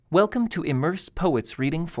Welcome to Immerse Poets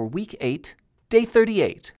Reading for Week 8, Day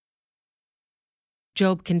 38.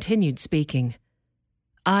 Job continued speaking.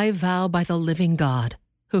 I vow by the living God,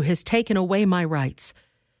 who has taken away my rights,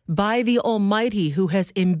 by the Almighty who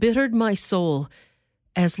has embittered my soul,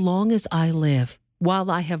 as long as I live,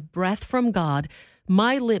 while I have breath from God,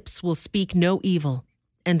 my lips will speak no evil,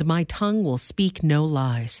 and my tongue will speak no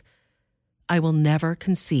lies. I will never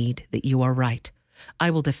concede that you are right.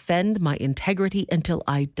 I will defend my integrity until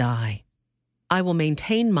I die. I will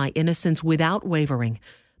maintain my innocence without wavering.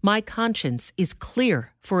 My conscience is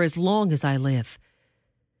clear for as long as I live.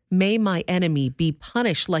 May my enemy be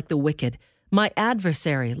punished like the wicked, my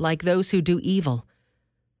adversary like those who do evil.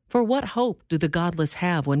 For what hope do the godless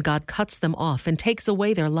have when God cuts them off and takes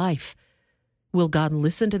away their life? Will God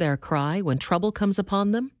listen to their cry when trouble comes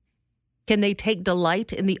upon them? Can they take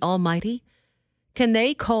delight in the Almighty? Can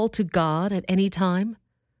they call to God at any time?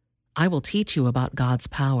 I will teach you about God's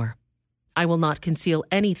power. I will not conceal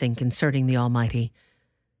anything concerning the Almighty.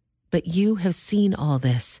 But you have seen all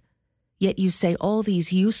this, yet you say all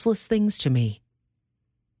these useless things to me.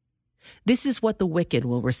 This is what the wicked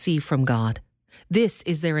will receive from God. This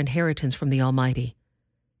is their inheritance from the Almighty.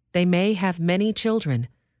 They may have many children,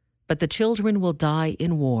 but the children will die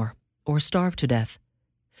in war or starve to death.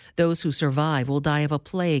 Those who survive will die of a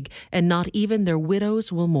plague, and not even their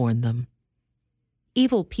widows will mourn them.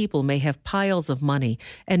 Evil people may have piles of money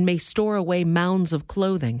and may store away mounds of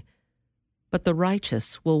clothing, but the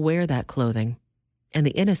righteous will wear that clothing, and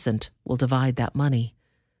the innocent will divide that money.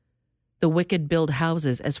 The wicked build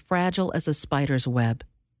houses as fragile as a spider's web,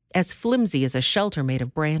 as flimsy as a shelter made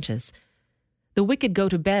of branches. The wicked go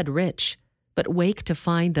to bed rich, but wake to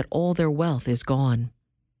find that all their wealth is gone.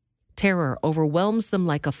 Terror overwhelms them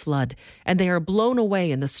like a flood, and they are blown away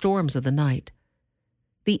in the storms of the night.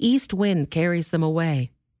 The east wind carries them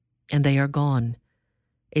away, and they are gone.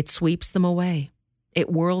 It sweeps them away. It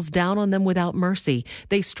whirls down on them without mercy.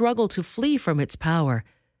 They struggle to flee from its power,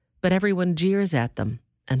 but everyone jeers at them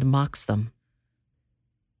and mocks them.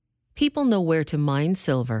 People know where to mine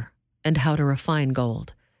silver and how to refine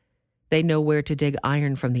gold. They know where to dig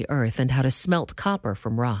iron from the earth and how to smelt copper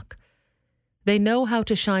from rock. They know how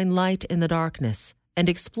to shine light in the darkness and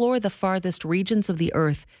explore the farthest regions of the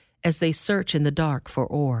earth as they search in the dark for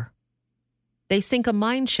ore. They sink a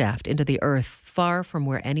mine shaft into the earth far from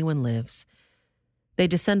where anyone lives. They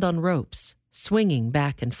descend on ropes, swinging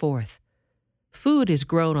back and forth. Food is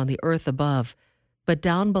grown on the earth above, but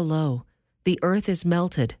down below, the earth is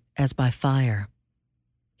melted as by fire.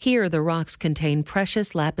 Here the rocks contain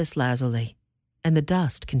precious lapis lazuli, and the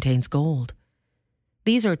dust contains gold.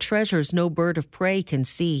 These are treasures no bird of prey can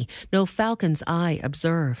see, no falcon's eye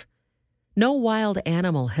observe. No wild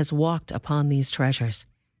animal has walked upon these treasures.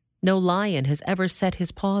 No lion has ever set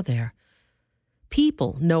his paw there.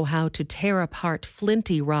 People know how to tear apart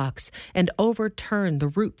flinty rocks and overturn the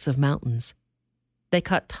roots of mountains. They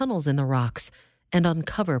cut tunnels in the rocks and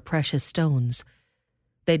uncover precious stones.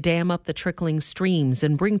 They dam up the trickling streams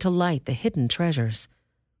and bring to light the hidden treasures.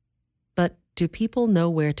 But do people know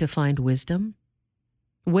where to find wisdom?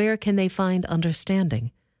 Where can they find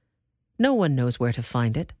understanding? No one knows where to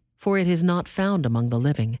find it, for it is not found among the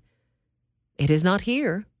living. It is not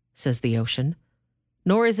here, says the ocean,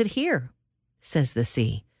 nor is it here, says the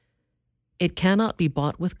sea. It cannot be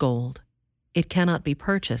bought with gold. It cannot be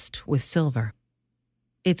purchased with silver.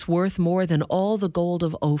 It's worth more than all the gold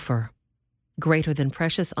of Ophir, greater than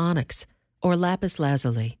precious onyx or lapis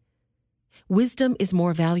lazuli. Wisdom is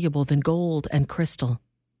more valuable than gold and crystal.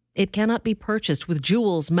 It cannot be purchased with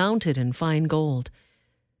jewels mounted in fine gold.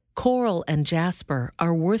 Coral and jasper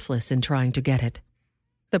are worthless in trying to get it.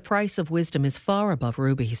 The price of wisdom is far above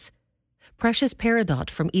rubies. Precious peridot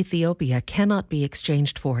from Ethiopia cannot be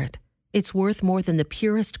exchanged for it. It's worth more than the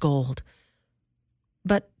purest gold.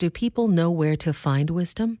 But do people know where to find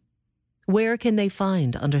wisdom? Where can they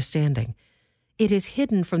find understanding? It is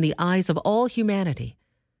hidden from the eyes of all humanity.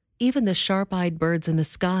 Even the sharp-eyed birds in the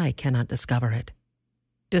sky cannot discover it.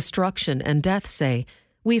 Destruction and death say,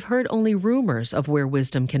 we've heard only rumors of where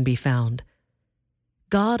wisdom can be found.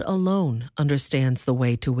 God alone understands the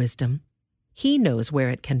way to wisdom. He knows where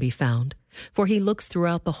it can be found, for he looks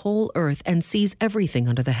throughout the whole earth and sees everything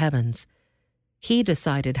under the heavens. He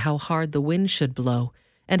decided how hard the wind should blow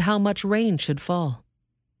and how much rain should fall.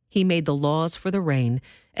 He made the laws for the rain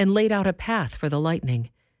and laid out a path for the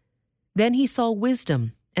lightning. Then he saw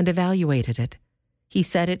wisdom and evaluated it. He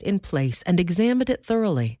set it in place and examined it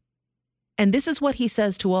thoroughly. And this is what he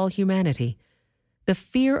says to all humanity. The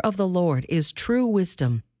fear of the Lord is true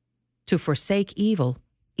wisdom. To forsake evil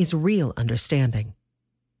is real understanding.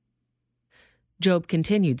 Job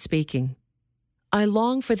continued speaking. I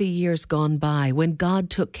long for the years gone by when God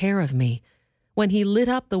took care of me, when He lit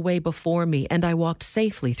up the way before me and I walked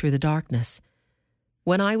safely through the darkness.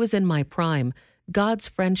 When I was in my prime, God's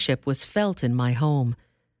friendship was felt in my home.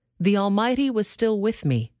 The Almighty was still with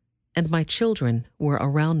me, and my children were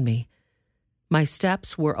around me. My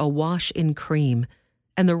steps were awash in cream,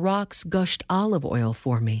 and the rocks gushed olive oil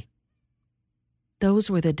for me. Those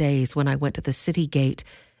were the days when I went to the city gate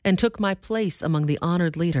and took my place among the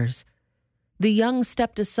honored leaders. The young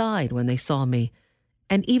stepped aside when they saw me,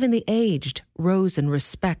 and even the aged rose in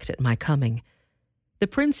respect at my coming. The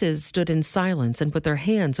princes stood in silence and put their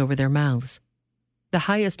hands over their mouths. The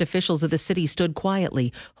highest officials of the city stood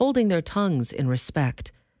quietly, holding their tongues in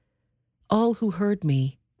respect. All who heard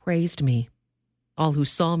me praised me. All who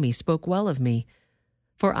saw me spoke well of me,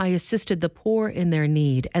 for I assisted the poor in their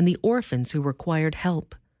need and the orphans who required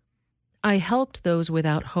help. I helped those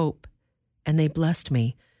without hope, and they blessed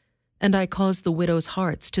me, and I caused the widows'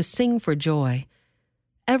 hearts to sing for joy.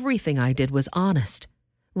 Everything I did was honest.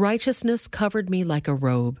 Righteousness covered me like a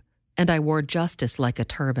robe, and I wore justice like a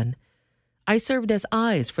turban. I served as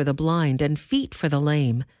eyes for the blind and feet for the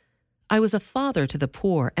lame. I was a father to the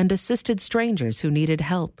poor and assisted strangers who needed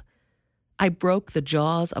help. I broke the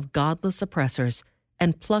jaws of godless oppressors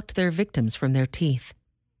and plucked their victims from their teeth.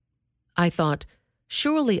 I thought,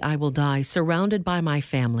 surely I will die surrounded by my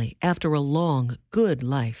family after a long, good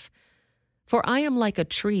life. For I am like a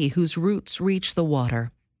tree whose roots reach the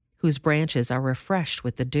water, whose branches are refreshed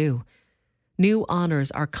with the dew. New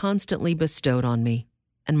honors are constantly bestowed on me,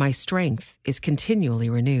 and my strength is continually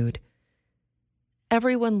renewed.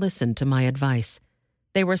 Everyone listened to my advice.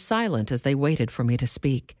 They were silent as they waited for me to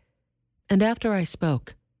speak. And after I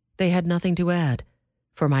spoke, they had nothing to add,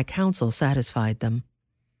 for my counsel satisfied them.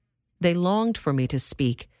 They longed for me to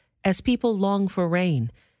speak, as people long for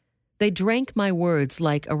rain. They drank my words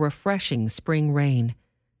like a refreshing spring rain.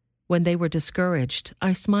 When they were discouraged,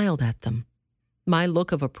 I smiled at them. My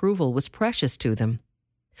look of approval was precious to them.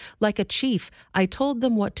 Like a chief, I told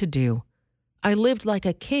them what to do. I lived like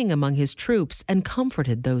a king among his troops and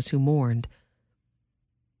comforted those who mourned.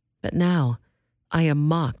 But now, I am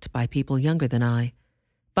mocked by people younger than I,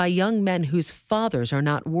 by young men whose fathers are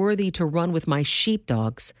not worthy to run with my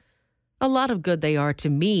sheepdogs. A lot of good they are to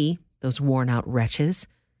me, those worn-out wretches.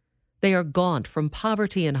 They are gaunt from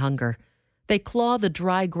poverty and hunger. They claw the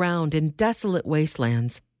dry ground in desolate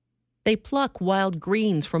wastelands. They pluck wild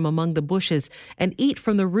greens from among the bushes and eat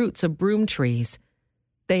from the roots of broom trees.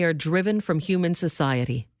 They are driven from human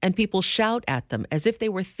society, and people shout at them as if they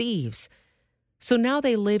were thieves. So now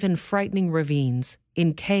they live in frightening ravines,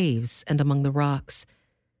 in caves and among the rocks.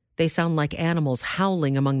 They sound like animals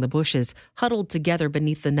howling among the bushes, huddled together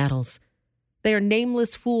beneath the nettles. They are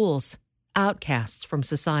nameless fools, outcasts from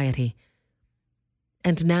society.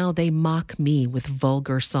 And now they mock me with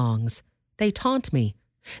vulgar songs. They taunt me.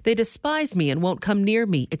 They despise me and won't come near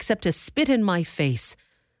me except to spit in my face.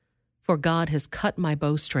 For God has cut my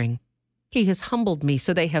bowstring. He has humbled me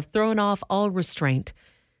so they have thrown off all restraint.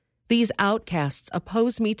 These outcasts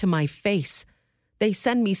oppose me to my face. They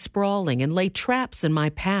send me sprawling and lay traps in my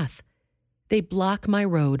path. They block my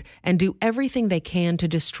road and do everything they can to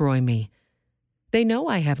destroy me. They know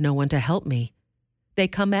I have no one to help me. They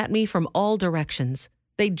come at me from all directions.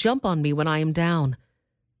 They jump on me when I am down.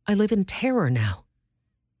 I live in terror now.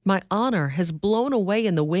 My honor has blown away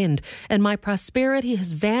in the wind, and my prosperity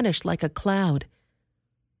has vanished like a cloud.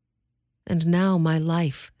 And now my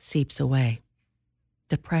life seeps away.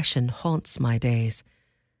 Depression haunts my days.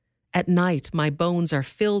 At night, my bones are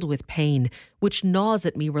filled with pain, which gnaws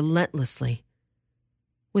at me relentlessly.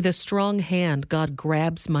 With a strong hand, God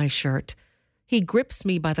grabs my shirt. He grips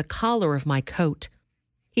me by the collar of my coat.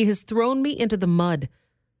 He has thrown me into the mud.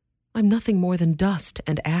 I'm nothing more than dust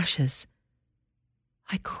and ashes.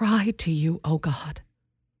 I cry to you, O God,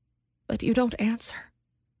 but you don't answer.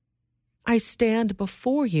 I stand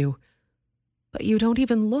before you, but you don't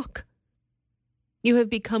even look. You have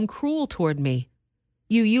become cruel toward me.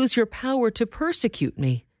 You use your power to persecute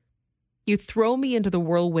me. You throw me into the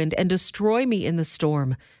whirlwind and destroy me in the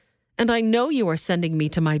storm, and I know you are sending me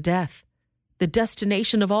to my death, the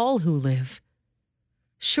destination of all who live.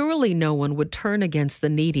 Surely no one would turn against the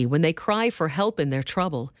needy when they cry for help in their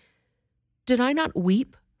trouble. Did I not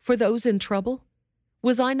weep for those in trouble?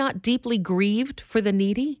 Was I not deeply grieved for the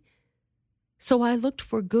needy? So I looked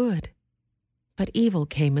for good, but evil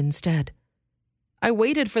came instead. I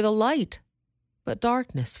waited for the light, but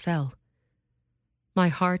darkness fell. My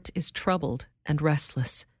heart is troubled and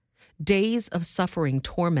restless. Days of suffering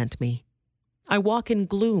torment me. I walk in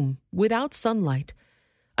gloom, without sunlight.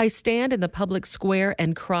 I stand in the public square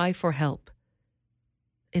and cry for help.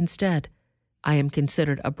 Instead, I am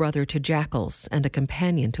considered a brother to jackals and a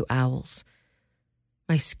companion to owls.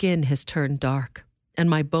 My skin has turned dark, and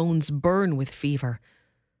my bones burn with fever.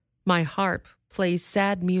 My harp plays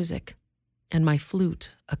sad music, and my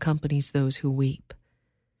flute accompanies those who weep.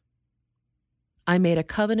 I made a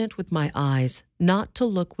covenant with my eyes not to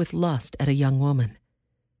look with lust at a young woman.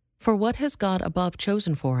 For what has God above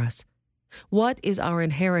chosen for us? What is our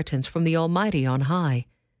inheritance from the Almighty on high?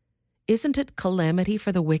 Isn't it calamity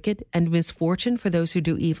for the wicked and misfortune for those who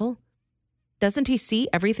do evil? Doesn't he see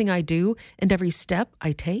everything I do and every step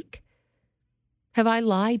I take? Have I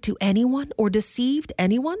lied to anyone or deceived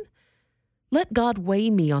anyone? Let God weigh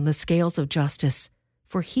me on the scales of justice,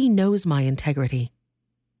 for he knows my integrity.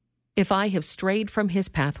 If I have strayed from his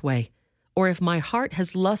pathway, or if my heart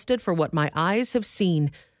has lusted for what my eyes have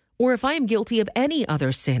seen, or if I am guilty of any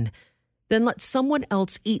other sin, then let someone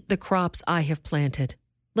else eat the crops I have planted.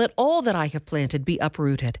 Let all that I have planted be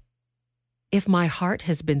uprooted. If my heart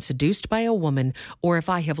has been seduced by a woman, or if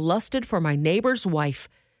I have lusted for my neighbor's wife,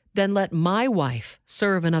 then let my wife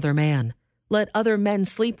serve another man. Let other men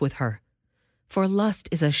sleep with her. For lust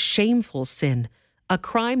is a shameful sin, a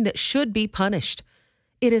crime that should be punished.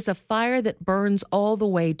 It is a fire that burns all the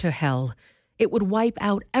way to hell. It would wipe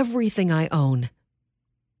out everything I own.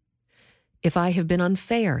 If I have been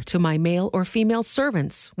unfair to my male or female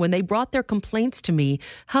servants when they brought their complaints to me,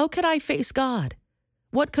 how could I face God?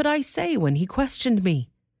 What could I say when he questioned me?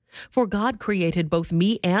 For God created both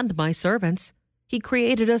me and my servants. He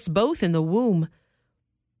created us both in the womb.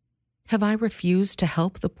 Have I refused to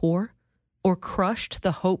help the poor, or crushed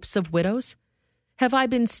the hopes of widows? Have I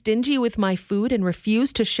been stingy with my food and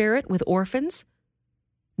refused to share it with orphans?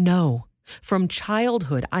 No, from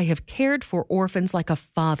childhood I have cared for orphans like a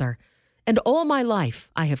father, and all my life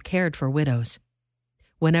I have cared for widows.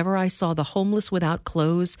 Whenever I saw the homeless without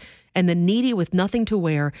clothes and the needy with nothing to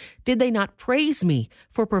wear, did they not praise me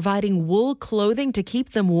for providing wool clothing to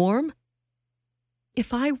keep them warm?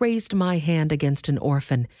 If I raised my hand against an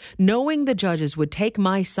orphan, knowing the judges would take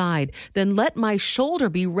my side, then let my shoulder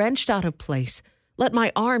be wrenched out of place. Let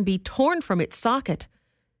my arm be torn from its socket.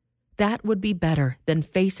 That would be better than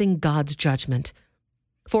facing God's judgment.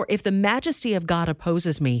 For if the majesty of God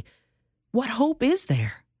opposes me, what hope is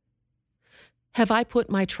there? Have I put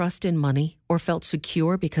my trust in money or felt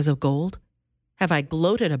secure because of gold? Have I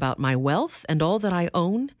gloated about my wealth and all that I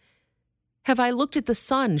own? Have I looked at the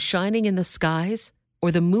sun shining in the skies or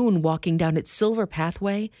the moon walking down its silver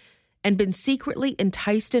pathway and been secretly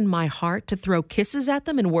enticed in my heart to throw kisses at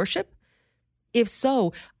them in worship? If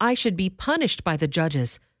so, I should be punished by the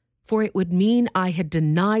judges, for it would mean I had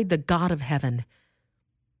denied the God of heaven.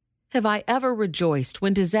 Have I ever rejoiced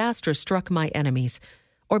when disaster struck my enemies,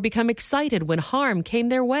 or become excited when harm came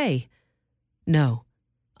their way? No,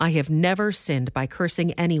 I have never sinned by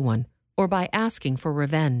cursing anyone or by asking for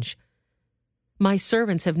revenge. My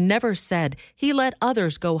servants have never said, "He let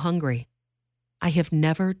others go hungry." I have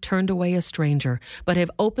never turned away a stranger, but have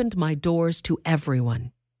opened my doors to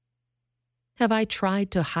everyone. Have I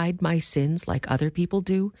tried to hide my sins like other people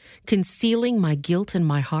do, concealing my guilt in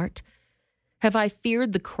my heart? Have I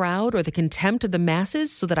feared the crowd or the contempt of the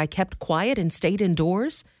masses so that I kept quiet and stayed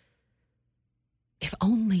indoors? If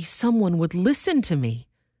only someone would listen to me.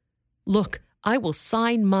 Look, I will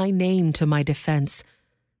sign my name to my defense.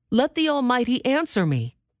 Let the Almighty answer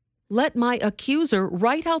me. Let my accuser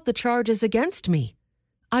write out the charges against me.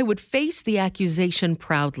 I would face the accusation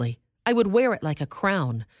proudly. I would wear it like a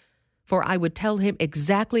crown. For I would tell him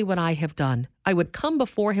exactly what I have done. I would come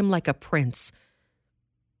before him like a prince.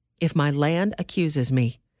 If my land accuses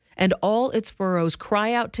me, and all its furrows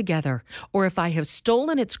cry out together, or if I have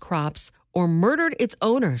stolen its crops or murdered its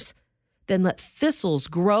owners, then let thistles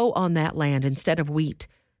grow on that land instead of wheat,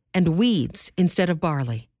 and weeds instead of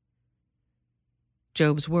barley.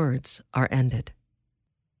 Job's words are ended.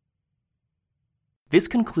 This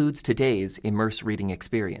concludes today's Immerse reading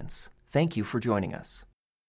experience. Thank you for joining us.